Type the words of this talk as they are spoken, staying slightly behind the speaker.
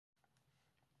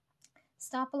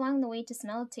Stop along the way to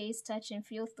smell, taste, touch, and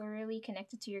feel thoroughly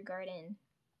connected to your garden.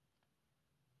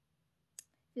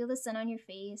 Feel the sun on your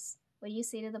face. What do you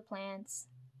say to the plants?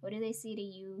 What do they say to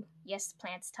you? Yes,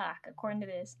 plants talk, according to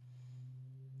this.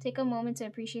 Take a moment to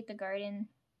appreciate the garden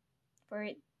for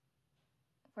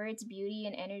its beauty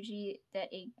and energy that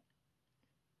it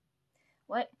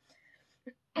what?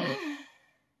 For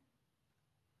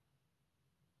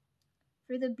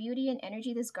the beauty and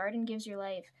energy this garden gives your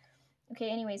life. Okay,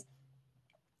 anyways,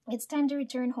 it's time to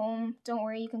return home. Don't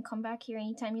worry, you can come back here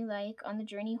anytime you like. On the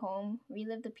journey home,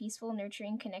 relive the peaceful,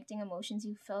 nurturing, connecting emotions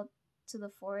you felt to the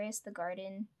forest, the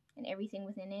garden, and everything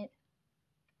within it.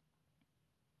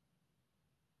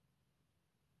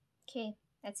 Okay,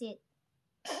 that's it.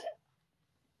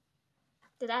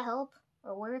 Did that help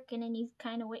or work in any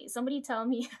kind of way? Somebody tell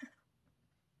me.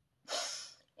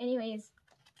 Anyways,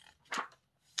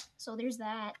 so there's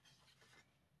that.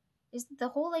 Is the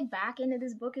whole like back end of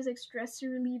this book is like stress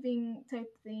relieving type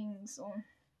thing, so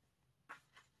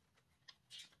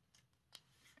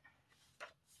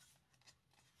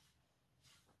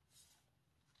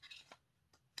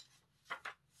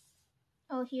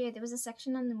oh, here, there was a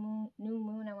section on the new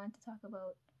moon I want to talk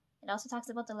about. It also talks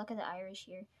about the luck of the Irish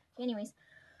here. But anyways.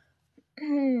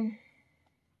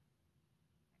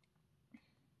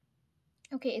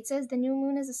 Okay, it says the new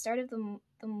moon is the start of the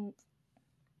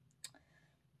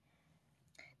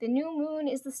new moon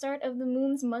is the start of the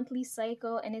moon's monthly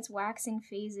cycle and its waxing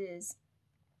phases.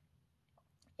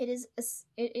 It is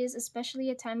especially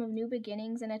a time of new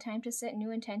beginnings and a time to set new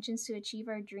intentions to achieve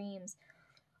our dreams.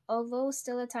 Although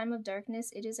still a time of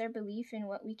darkness, it is our belief in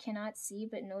what we cannot see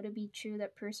but know to be true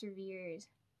that perseveres.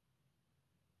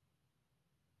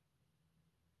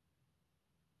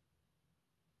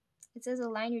 It says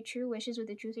align your true wishes with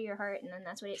the truth of your heart, and then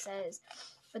that's what it says.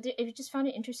 But if you just found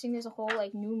it interesting, there's a whole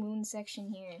like new moon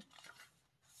section here.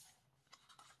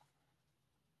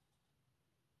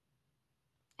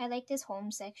 I like this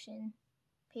home section.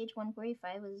 Page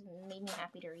 145 made me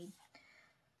happy to read.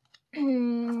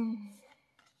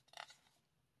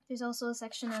 There's also a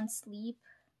section on sleep.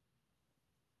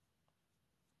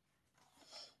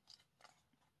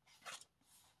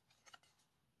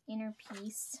 Inner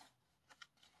peace.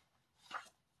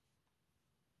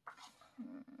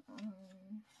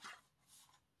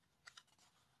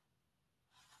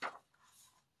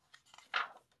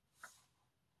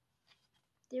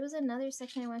 There was another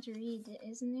section I want to read,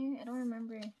 isn't there? I don't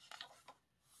remember.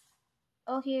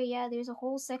 Oh, here, yeah, there's a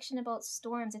whole section about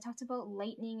storms. I talked about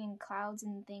lightning and clouds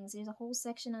and things. There's a whole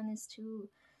section on this too.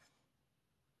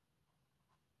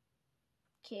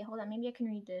 Okay, hold on. Maybe I can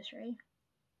read this, right?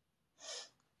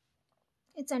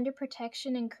 It's under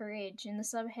protection and courage, and the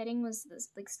subheading was this,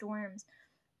 like storms.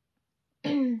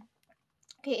 Okay,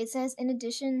 it says, in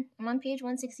addition, I'm on page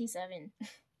 167.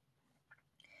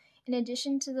 In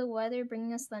addition to the weather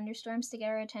bringing us thunderstorms to get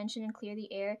our attention and clear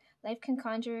the air, life can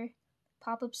conjure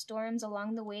pop-up storms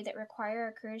along the way that require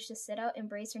our courage to set out,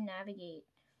 embrace, or navigate.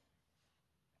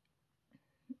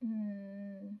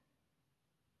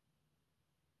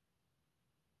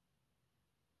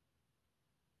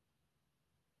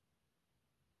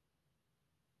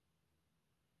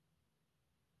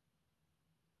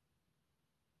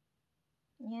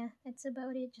 Yeah, that's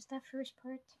about it. Just that first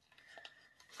part.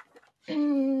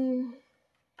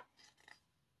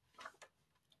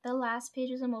 The last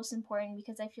page is the most important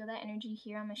because I feel that energy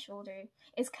here on my shoulder.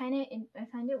 It's kind of, I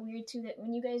find it weird too that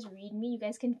when you guys read me, you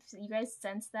guys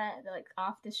sense that like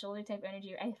off the shoulder type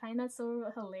energy. I find that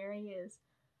so hilarious.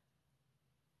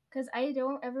 Because I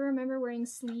don't ever remember wearing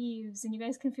sleeves and you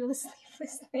guys can feel the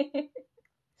sleeveless thing.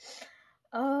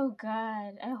 Oh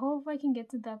god, I hope I can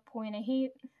get to that point. I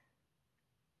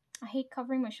hate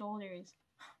covering my shoulders.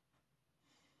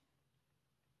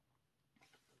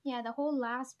 Yeah, the whole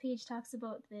last page talks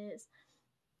about this.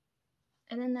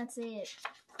 And then that's it.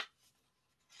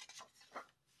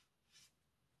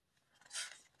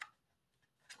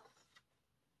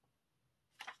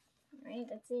 Alright,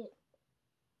 that's it.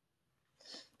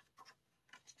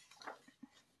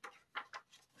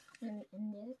 And the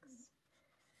index.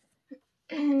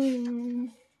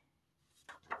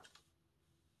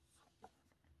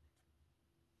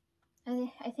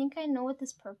 I think I know what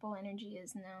this purple energy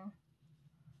is now.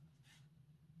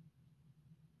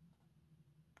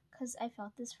 Because I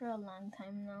felt this for a long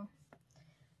time now.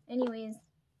 Anyways,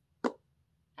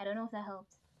 I don't know if that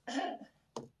helped.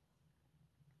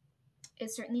 It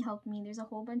certainly helped me. There's a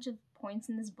whole bunch of points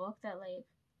in this book that, like,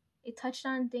 it touched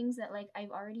on things that, like,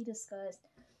 I've already discussed.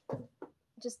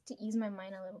 Just to ease my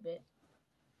mind a little bit.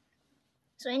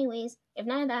 So anyways, if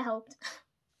none of that helped,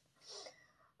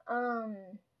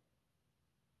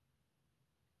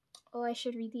 Oh, I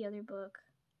should read the other book.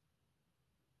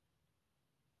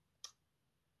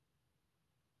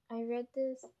 I read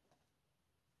this.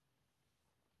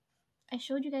 I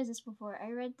showed you guys this before.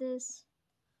 I read this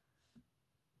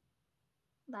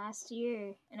last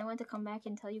year, and I want to come back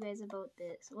and tell you guys about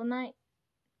this. Well, not.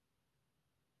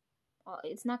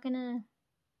 It's not gonna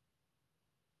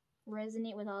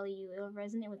resonate with all of you. It'll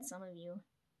resonate with some of you.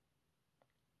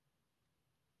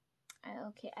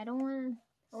 Okay, I don't want to.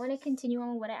 I want to continue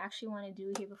on what I actually want to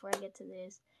do here before I get to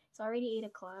this. It's already 8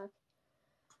 o'clock.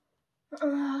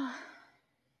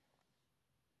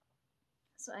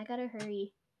 So I gotta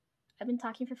hurry. I've been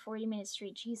talking for 40 minutes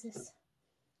straight. Jesus.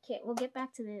 Okay, we'll get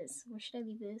back to this. Where should I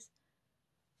leave this?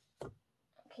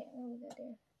 Okay, I'll leave that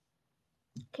there.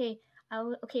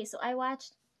 Okay, so I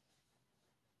watched,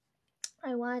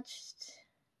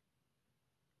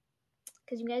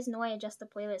 because you guys know I adjust the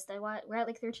playlist. We're at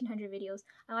like 1,300 videos.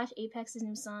 I watched Apex's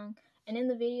new song, and in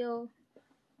the video,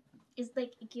 it's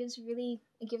like, it gives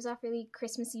off really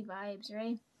Christmassy vibes,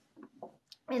 right?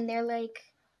 And they're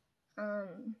like,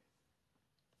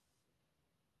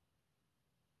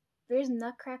 there's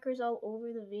nutcrackers all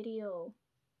over the video.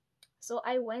 So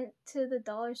I went to the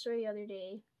dollar store the other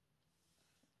day.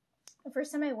 The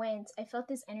first time I went, I felt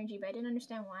this energy, but I didn't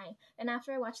understand why. And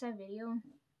after I watched that video,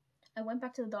 I went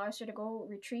back to the dollar store to go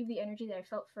retrieve the energy that I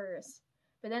felt first.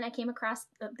 But then I came across,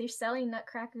 they're selling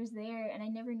nutcrackers there, and I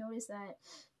never noticed that.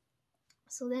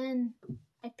 So then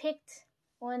I picked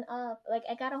one up. Like,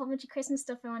 I got a whole bunch of Christmas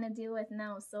stuff I want to deal with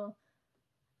now. So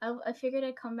I figured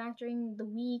I'd come back during the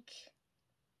week,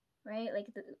 right? Like,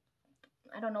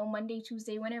 I don't know, Monday,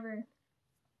 Tuesday, whenever.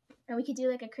 And we could do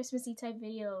like a Christmassy type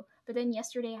video. But then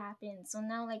yesterday happened. So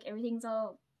now like everything's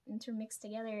all intermixed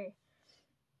together.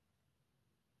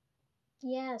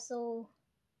 Yeah, so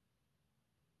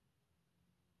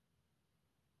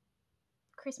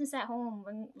Christmas at home,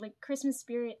 and like Christmas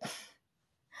spirit.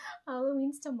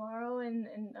 Halloween's tomorrow, and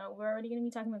we're already gonna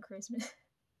be talking about Christmas.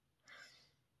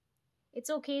 It's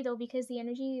okay though, because the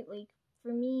energy, like,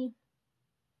 for me,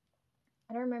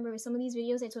 I don't remember, with some of these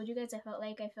videos I told you guys, I felt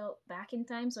like I felt back in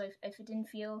time. So if it didn't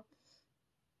feel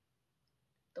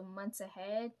the months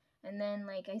ahead, and then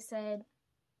like I said,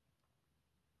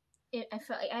 I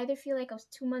either feel like I was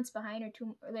 2 months behind, or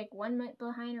like 1 month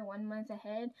behind, or 1 month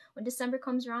ahead. When December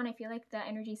comes around, I feel like that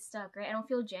energy's stuck, right? I don't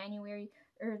feel January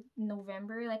or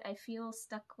November. Like, I feel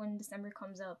stuck when December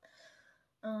comes up.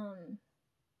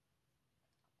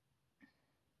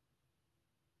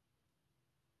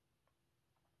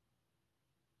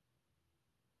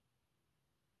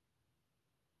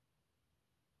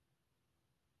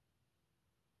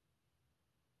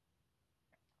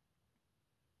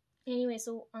 Anyway,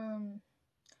 so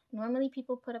normally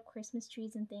people put up Christmas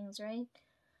trees and things, right?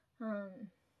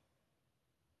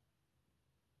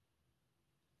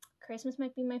 Christmas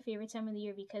might be my favorite time of the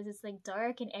year because it's like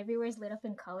dark and everywhere's lit up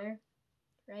in color,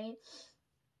 right?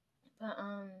 But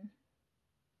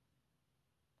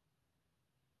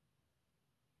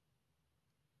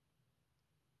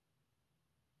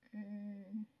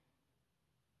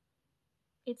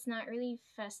it's not really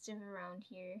festive around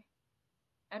here.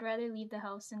 I'd rather leave the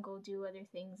house and go do other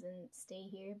things and stay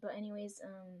here. But anyways,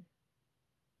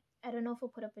 I don't know if we'll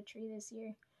put up a tree this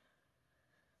year.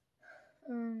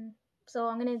 So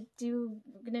I'm gonna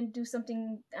do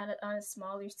something on a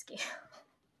smaller scale.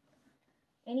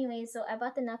 Anyway, so I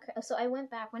bought the nutcracker. So I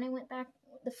went back. When I went back,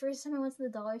 the first time I went to the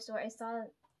dollar store, I saw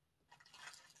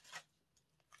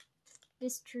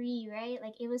this tree, right?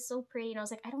 Like, it was so pretty, and I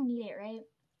was like, I don't need it, right?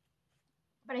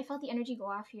 But I felt the energy go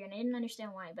off here, and I didn't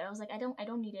understand why. But I was like, I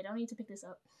don't need it. I don't need to pick this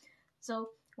up. So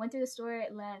went through the store,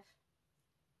 left.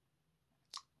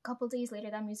 A couple days later,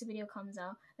 that music video comes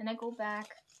out. Then I go back.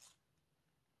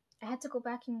 I had to go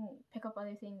back and pick up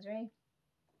other things, right?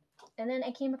 And then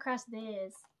I came across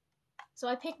this. So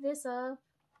I picked this up,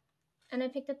 and I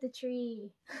picked up the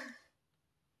tree.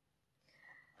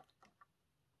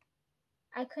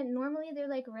 I couldn't, normally they're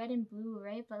like red and blue,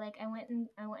 right? But like I went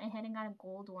ahead and got a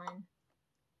gold one.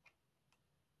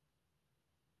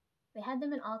 They had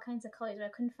them in all kinds of colors, but I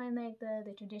couldn't find like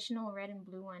the traditional red and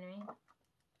blue one, right?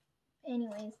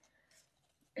 Anyways,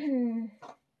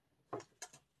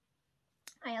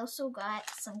 I also got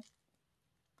some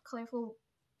colorful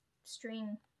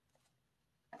string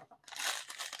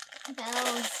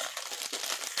bells.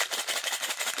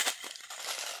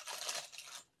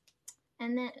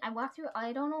 And then I walk through,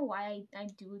 I don't know why I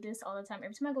do this all the time.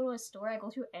 Every time I go to a store, I go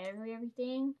through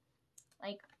everything.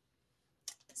 Like,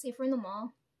 say if we're in the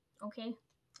mall, okay?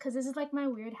 Because this is like my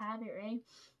weird habit, right?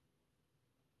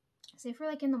 Say if we're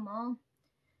like in the mall,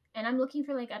 and I'm looking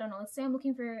for, like, I don't know, let's say I'm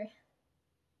looking for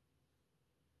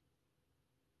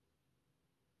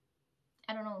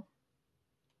I don't know.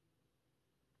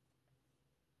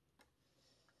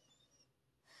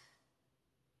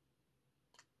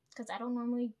 Because I don't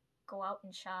normally go out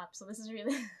and shop, so this is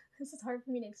really this is hard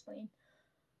for me to explain.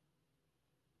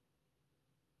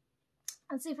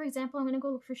 Let's say, for example, I'm gonna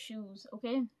go look for shoes,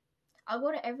 okay? I'll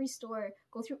go to every store,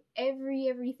 go through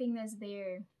everything that's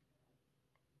there.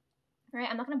 Right?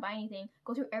 I'm not gonna buy anything.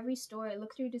 Go through every store,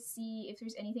 look through to see if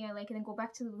there's anything I like, and then go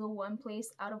back to the one place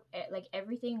out of like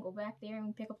everything, go back there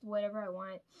and pick up whatever I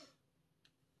want.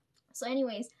 So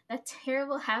anyways, that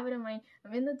terrible habit of mine,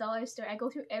 I'm in the dollar store, I go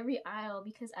through every aisle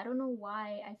because I don't know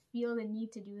why I feel the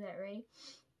need to do that, right?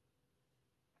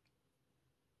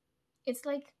 It's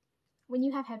like when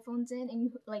you have headphones in and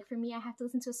you, like, for me, I have to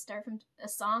listen to a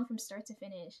song from start to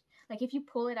finish. Like if you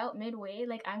pull it out midway,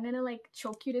 like I'm gonna like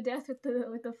choke you to death with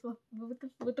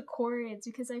the chords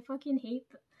because I fucking hate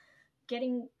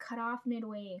getting cut off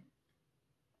midway.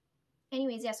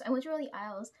 Anyways, yeah, so I went through all the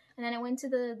aisles, and then I went to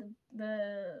the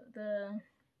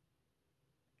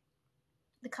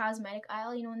cosmetic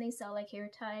aisle, you know, when they sell like hair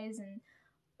ties and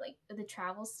like the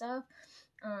travel stuff.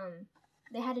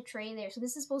 They had a tray there, so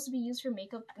this is supposed to be used for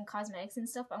makeup and cosmetics and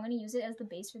stuff, but I'm gonna use it as the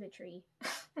base for the tree.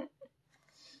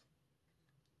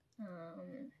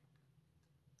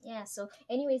 Yeah, so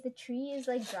anyways, the tree is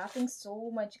like dropping so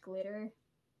much glitter.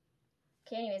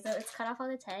 Okay, anyways, let's cut off all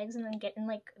the tags and then get in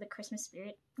like the Christmas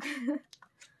spirit.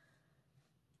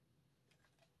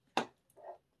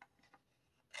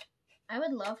 I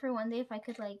would love for one day if I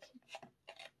could like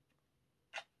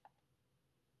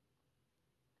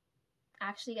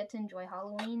actually get to enjoy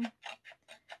Halloween.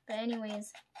 But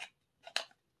anyways,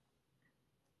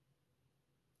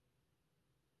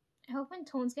 I hope when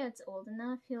Tones gets old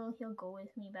enough, he'll go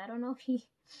with me. But I don't know if he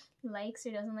likes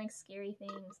or doesn't like scary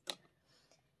things.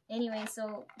 Anyway,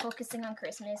 so focusing on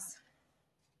Christmas.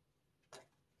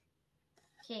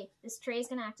 Okay, this tray is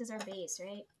gonna act as our base,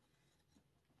 right?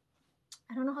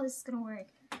 I don't know how this is gonna work.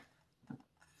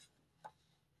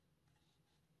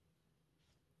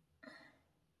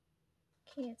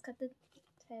 Okay, let's cut the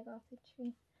tag off the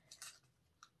tree.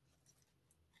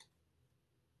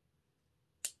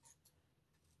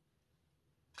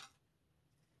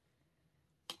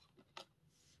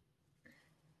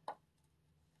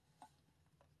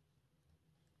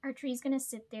 Our tree's gonna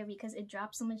sit there because it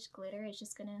drops so much glitter. It's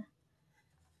just gonna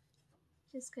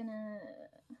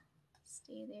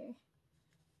stay there.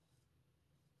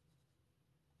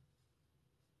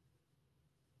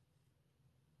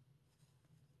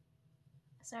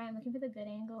 Sorry, I'm looking for the good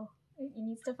angle. It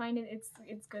needs to find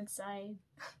its good side.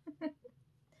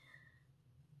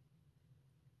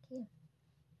 Okay.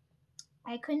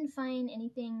 I couldn't find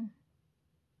anything.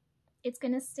 It's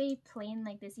gonna stay plain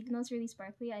like this, even though it's really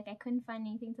sparkly. Like I couldn't find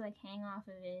anything to like hang off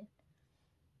of it.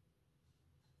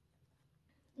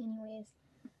 Anyways,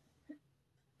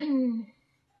 let's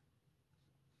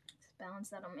balance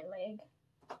that on my leg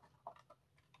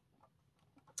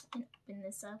and open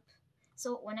this up.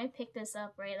 So when I picked this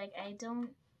up, right, like I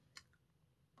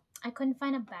couldn't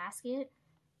find a basket,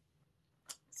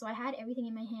 so I had everything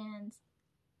in my hands.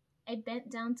 I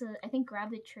bent down to, I think,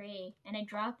 grab the tray, and I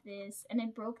dropped this, and I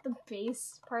broke the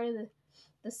base part of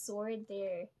the sword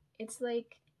there. It's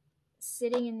like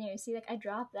sitting in there. See, like I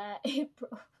dropped that, it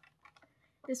broke.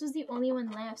 This was the only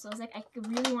one left, so I was like, I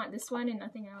really want this one and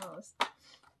nothing else.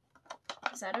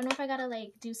 So I don't know if I gotta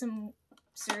like do some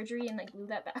surgery and like glue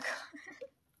that back on.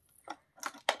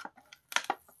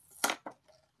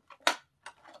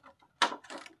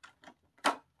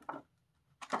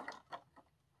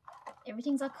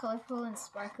 Everything's all colorful and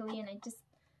sparkly, and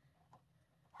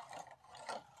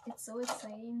it's so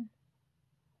exciting.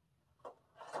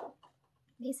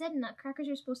 They said nutcrackers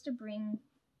are supposed to bring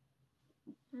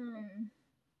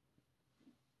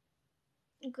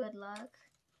good luck.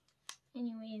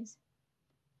 Anyways,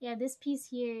 yeah, this piece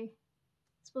here is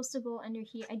supposed to go under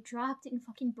here. I dropped it and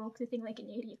fucking broke the thing like an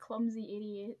idiot, clumsy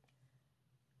idiot.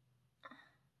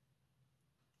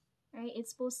 Right,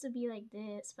 it's supposed to be like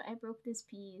this, but I broke this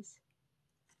piece.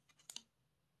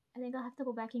 I think I'll have to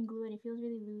go back and glue it. It feels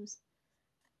really loose.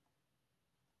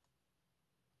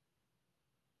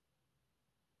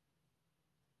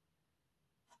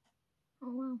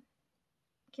 Oh wow.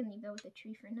 I can leave that with the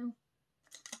tree for now.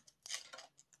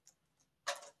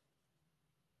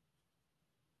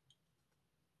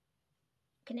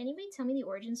 Can anybody tell me the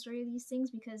origin story of these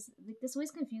things? Because like, this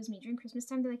always confused me. During Christmas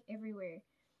time, they're like everywhere.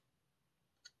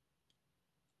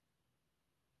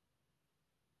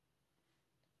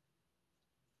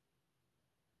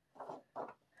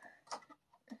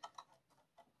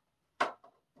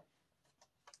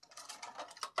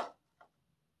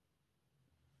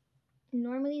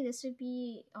 Normally this would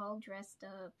be all dressed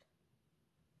up.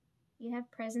 You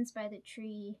have presents by the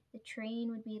tree. The train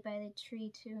would be by the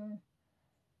tree too.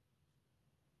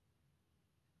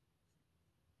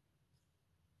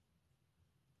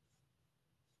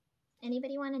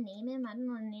 Anybody want to name him? I don't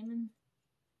know how to name him.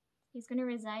 He's gonna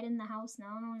reside in the house now.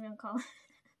 I don't know what I'm gonna call it.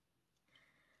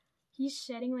 He's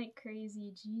shedding like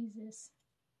crazy. Jesus.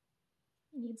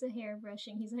 He needs a hair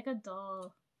brushing. He's like a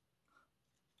doll.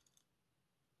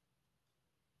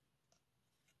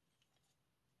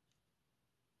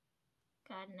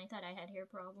 God, and I thought I had hair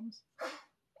problems.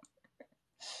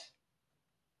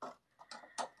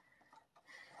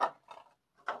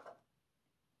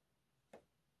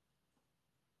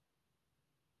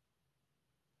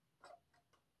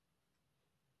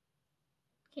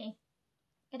 Okay,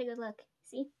 got a good look.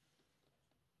 See?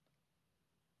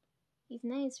 He's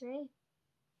nice, right?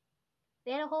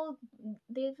 There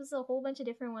was a whole bunch of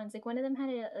different ones. Like one of them had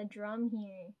a drum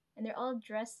here, and they're all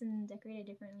dressed and decorated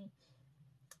differently.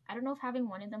 I don't know if having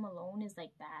one of them alone is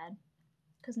like bad,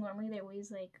 because normally they're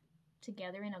always like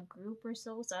together in a group or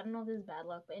so. So I don't know if this is bad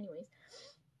luck, but anyways.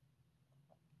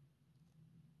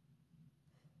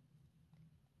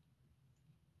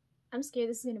 I'm scared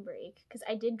this is gonna break, because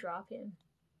I did drop him.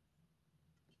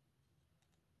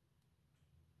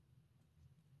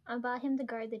 I bought him to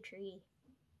guard the tree.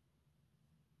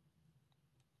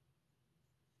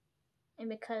 And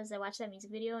because I watched that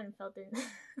music video and felt it, I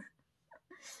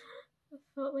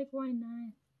felt like, why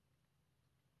not?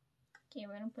 Okay,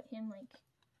 we're gonna put him like,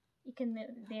 you can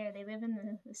live there. They live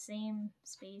in the same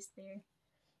space there.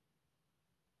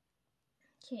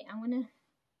 Okay, I'm gonna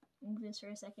move this for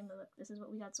a second, but look, this is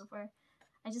what we got so far.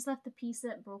 I just left the piece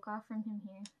that broke off from him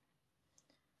here.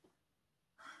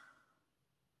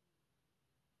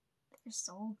 They're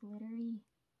so glittery.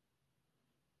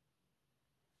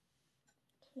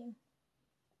 Okay.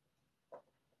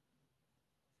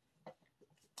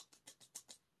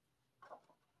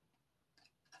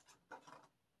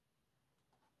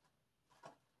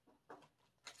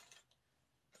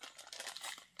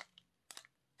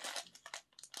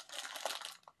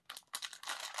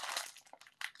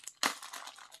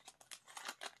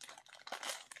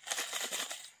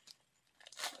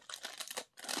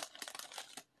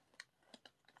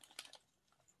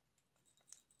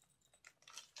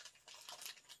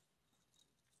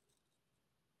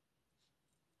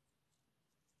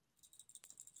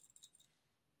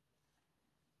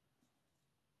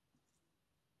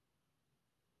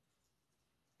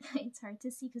 It's hard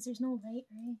to see because there's no light,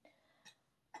 right?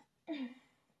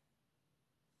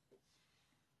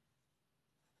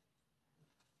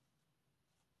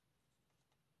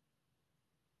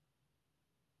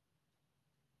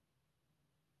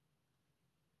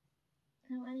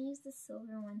 I want to use the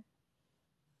silver one.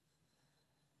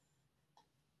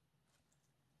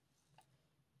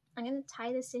 I'm gonna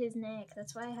tie this to his neck.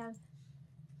 That's why I have...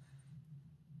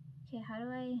 Okay, how do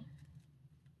I...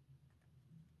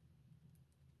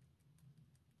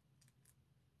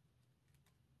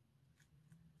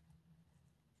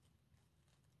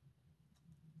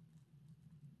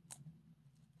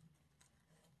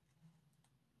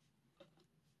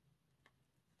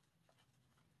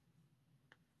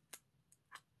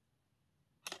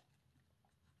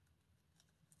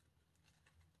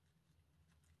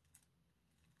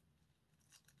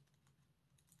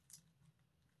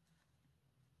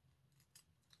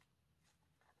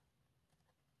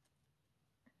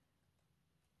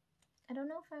 I don't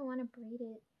know if I want to braid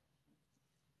it.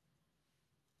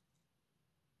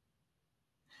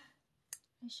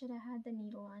 I should have had the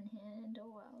needle on hand.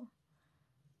 Oh well.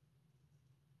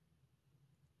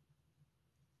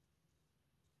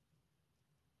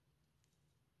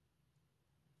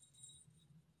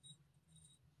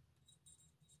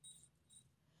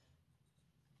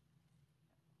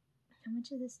 How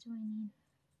much of this do I need?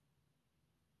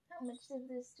 How much of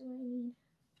this do I need?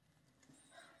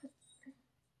 Right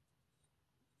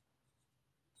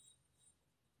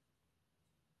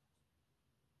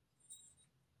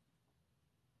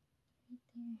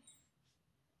there.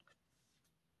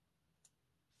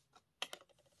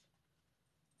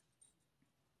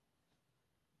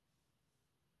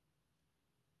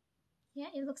 Yeah,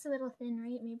 it looks a little thin,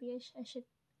 right? Maybe I should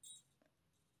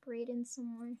braid in some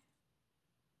more.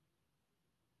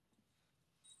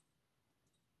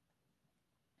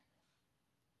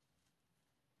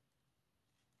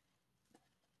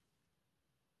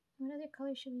 What other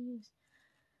color should we use?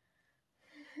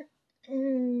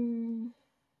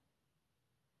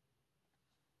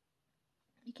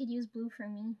 You could use blue for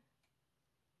me.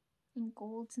 And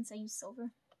gold since I use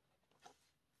silver.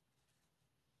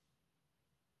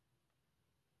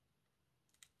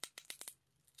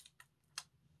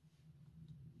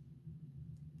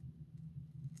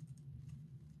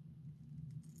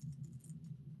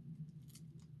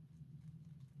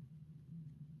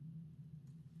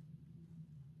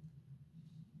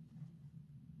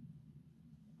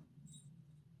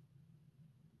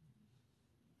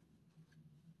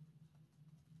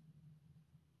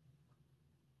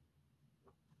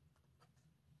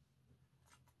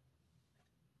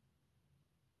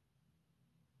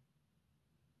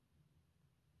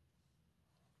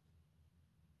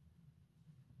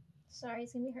 Sorry,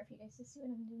 it's gonna be hard for you guys to see what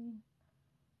I'm doing.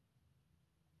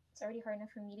 It's already hard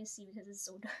enough for me to see because it's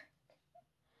so dark.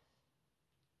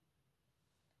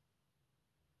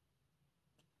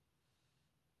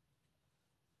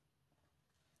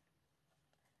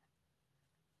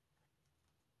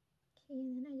 Okay,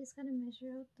 and then I just gotta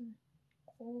measure out the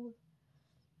cold.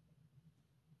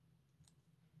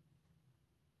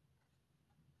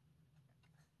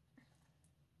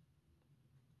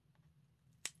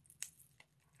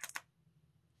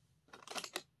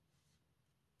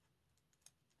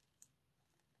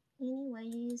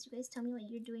 Anyways, you guys tell me what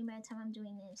you're doing by the time I'm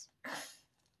doing this.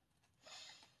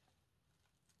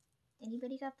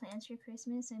 Anybody got plans for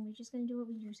Christmas? And we're just gonna do what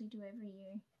we usually do every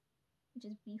year.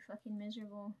 Just be fucking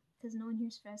miserable. Because no one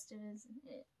here's festive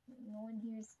no one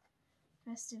here's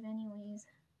festive anyways.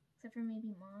 Except for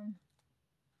maybe mom.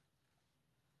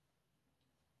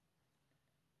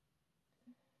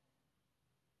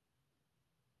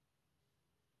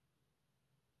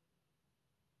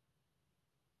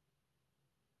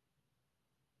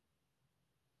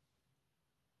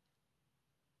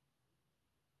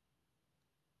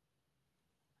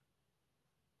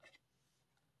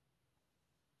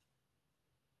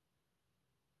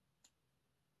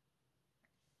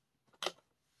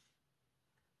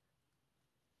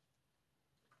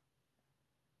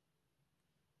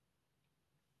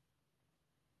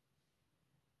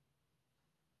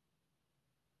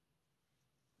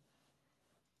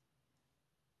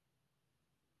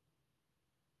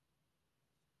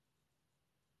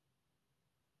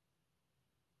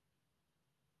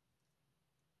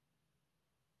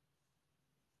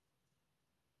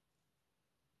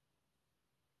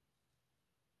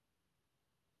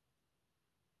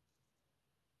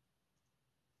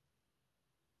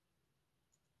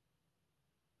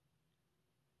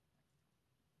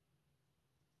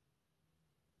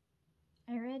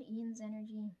 I read Ian's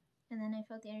energy, and then I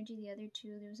felt the energy of the other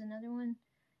two. There was another one.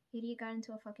 Idiot got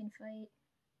into a fucking fight.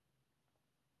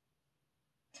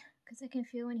 Because I can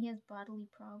feel when he has bodily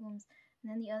problems.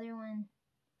 And then the other one,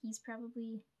 he's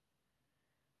probably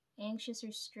anxious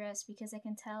or stressed because I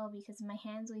can tell because my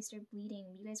hands always start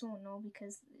bleeding. You guys won't know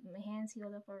because my hands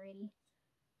healed up already.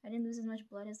 I didn't lose as much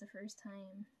blood as the first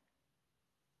time.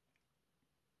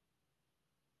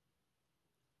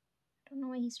 I don't know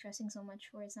why he's stressing so much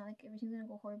for. It's not like everything's gonna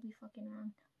go horribly fucking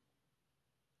wrong.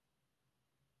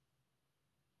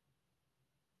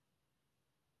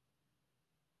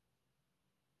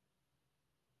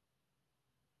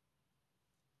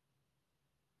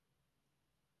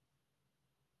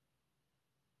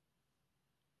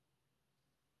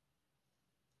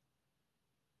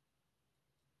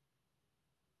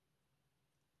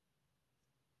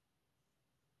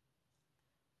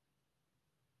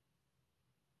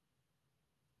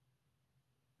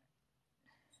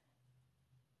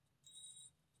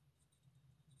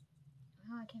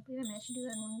 Wow, I can't believe I managed to do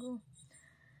that in one go.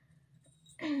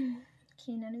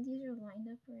 Okay, none of these are lined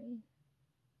up right.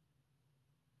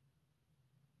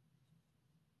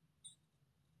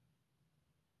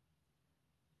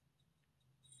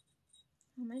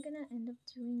 How am I gonna end up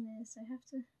doing this? I have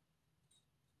to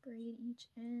braid each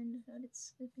end without it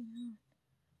slipping out.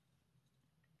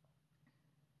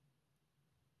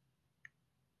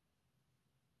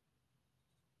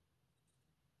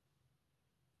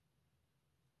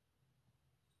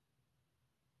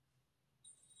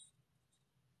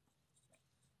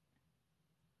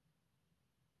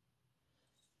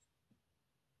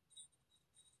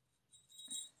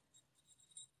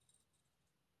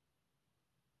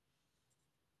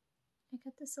 I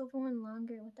got the silver one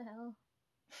longer, what the hell?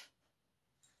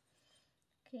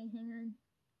 Okay, hang on.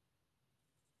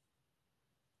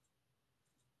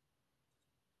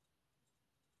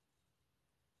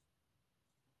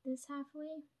 This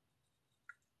halfway.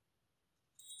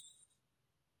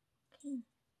 Okay.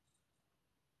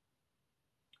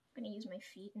 I'm gonna use my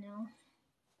feet now.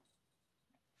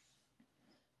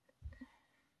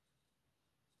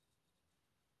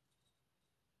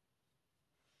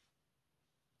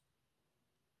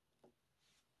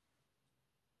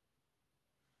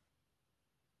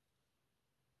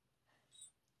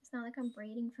 It's not like I'm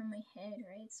braiding from my head,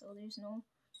 right? So there's no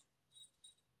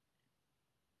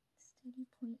steady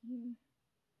point here.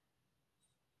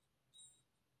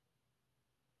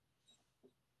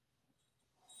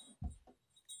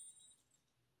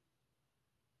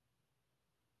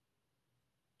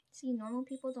 See, normal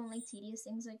people don't like tedious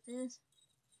things like this.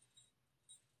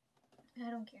 I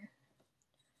don't care.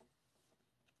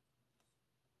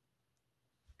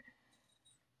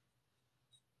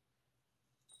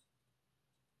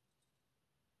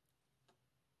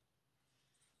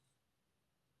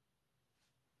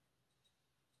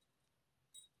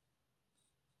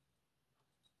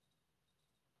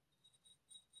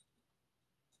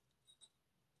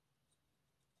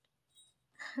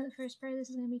 The first part of this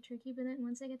is gonna be tricky, but then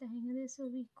once I get the hang of this,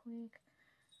 it'll be quick.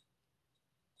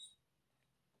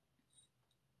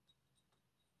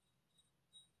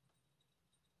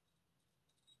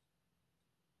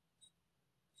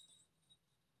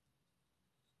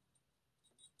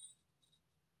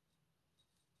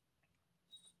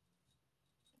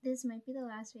 This might be the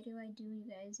last video I do, you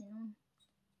guys, you know.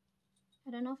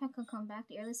 I don't know if I can come back.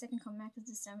 The earliest I can come back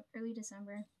is early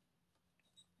December.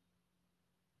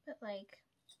 But, like,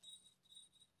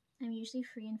 I'm usually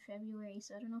free in February,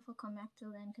 so I don't know if I'll come back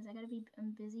till then, because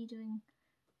I'm busy doing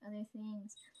other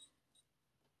things.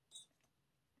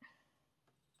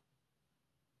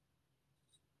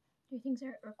 There are things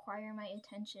that require my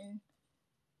attention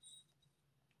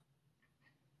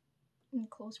in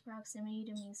close proximity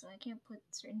to me, so I can't put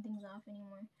certain things off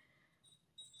anymore.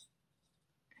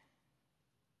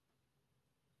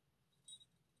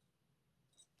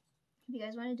 If you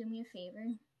guys want to do me a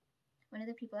favor, one of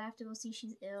the people I have to go see,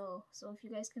 she's ill, so if you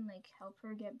guys can, like, help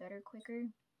her get better quicker,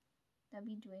 that'd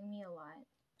be doing me a lot.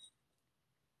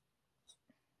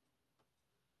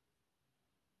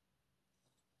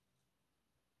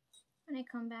 When I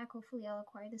come back, hopefully I'll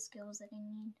acquire the skills that I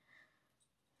need.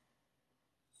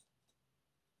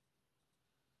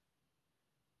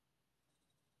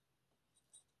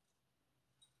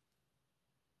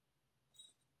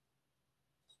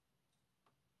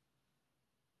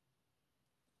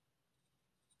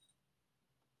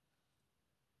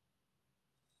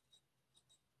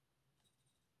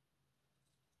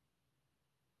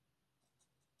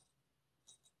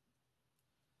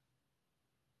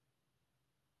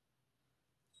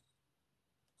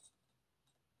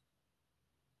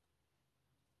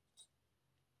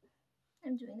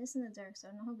 I'm doing this in the dark, so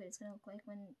I don't know how good it's gonna look like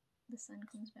when the sun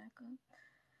comes back up.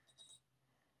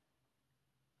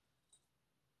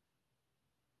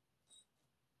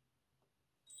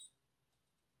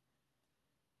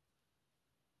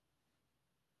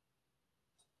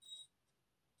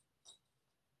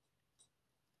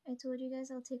 I told you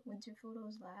guys I'll take winter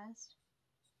photos last,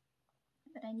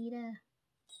 but I need a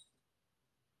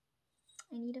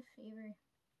favor.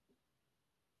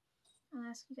 I'll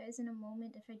ask you guys in a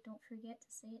moment if I don't forget to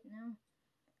say it now.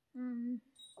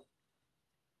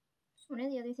 One of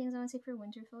the other things I want to take for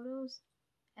winter photos,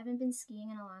 I haven't been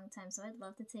skiing in a long time, so I'd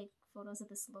love to take photos of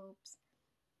the slopes.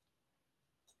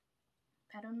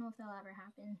 I don't know if that'll ever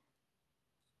happen.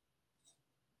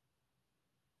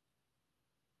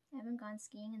 I haven't gone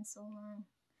skiing in so long.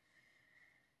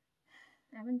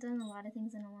 I haven't done a lot of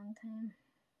things in a long time.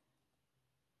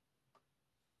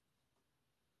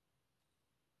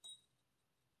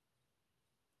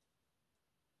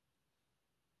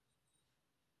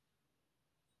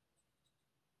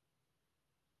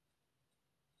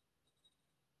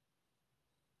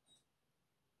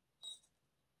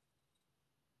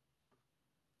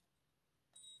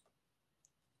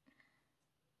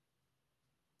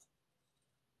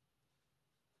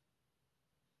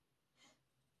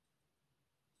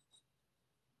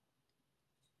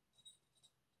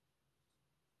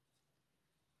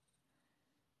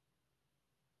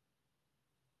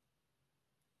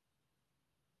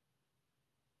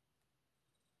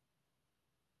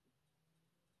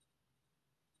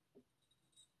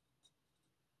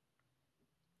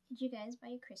 Did you guys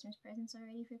buy Christmas presents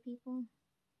already for people?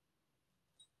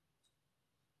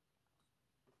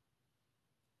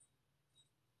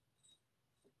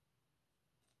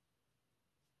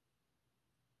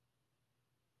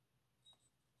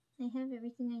 I have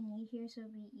everything I need here, so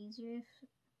it'd be easier if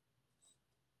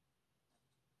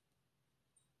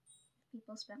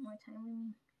people spent more time with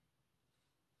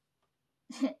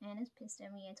me. Anna's pissed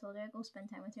at me. I told her I'd go spend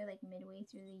time with her like midway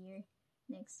through the year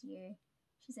next year.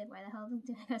 She said, why the hell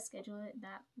did I schedule it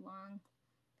that long?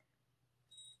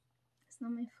 It's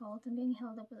not my fault. I'm getting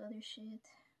held up with other shit.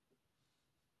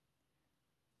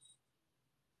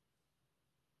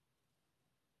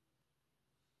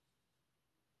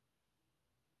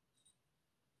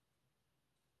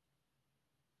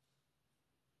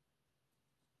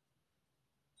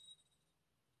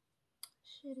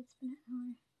 Shit, it's been an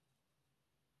hour.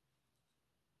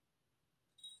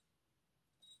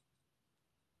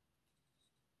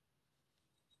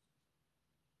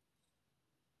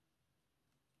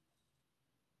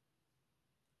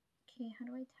 Okay, how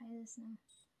do I tie this now?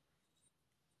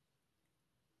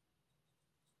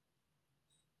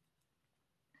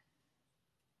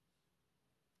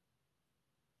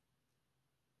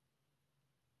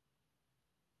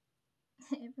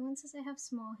 Everyone says I have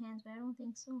small hands, but I don't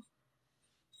think so.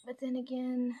 But then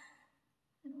again,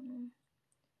 I don't know.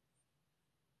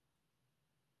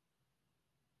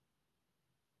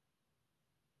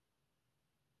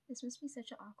 This must be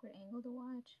such an awkward angle to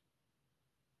watch.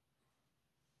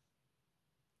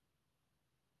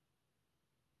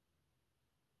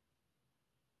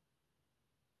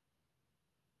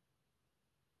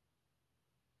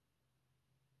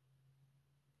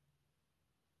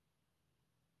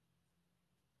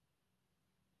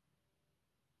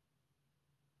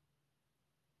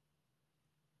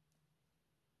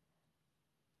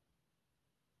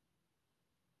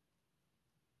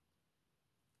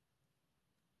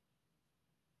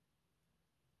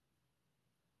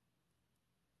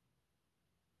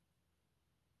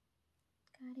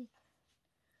 Got it.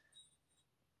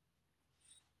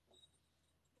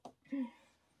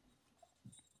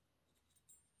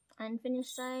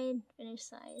 Unfinished side, finished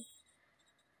side.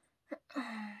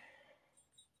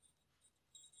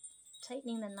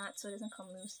 Tightening the knot so it doesn't come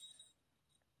loose.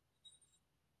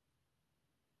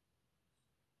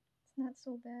 It's not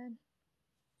so bad.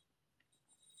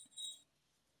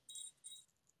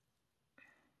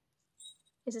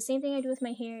 It's the same thing I do with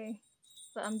my hair,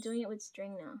 but I'm doing it with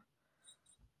string now.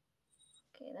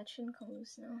 Okay, that shouldn't come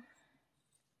loose now.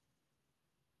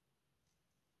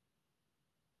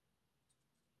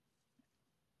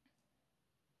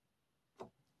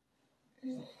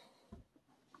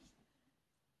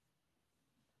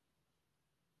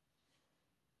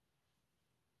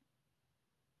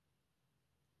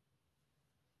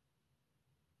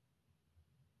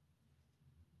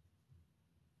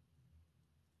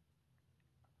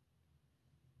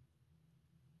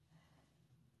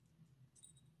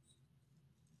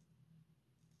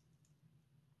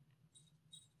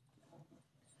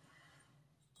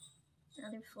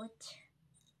 Other foot.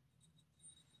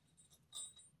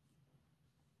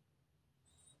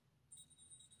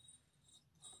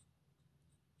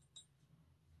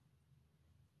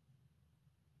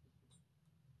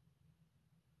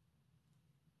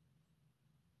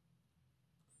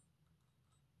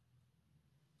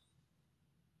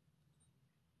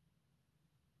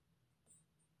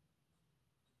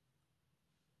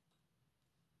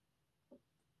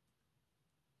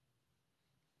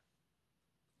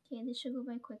 Okay, this should go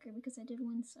by quicker because I did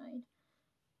one side.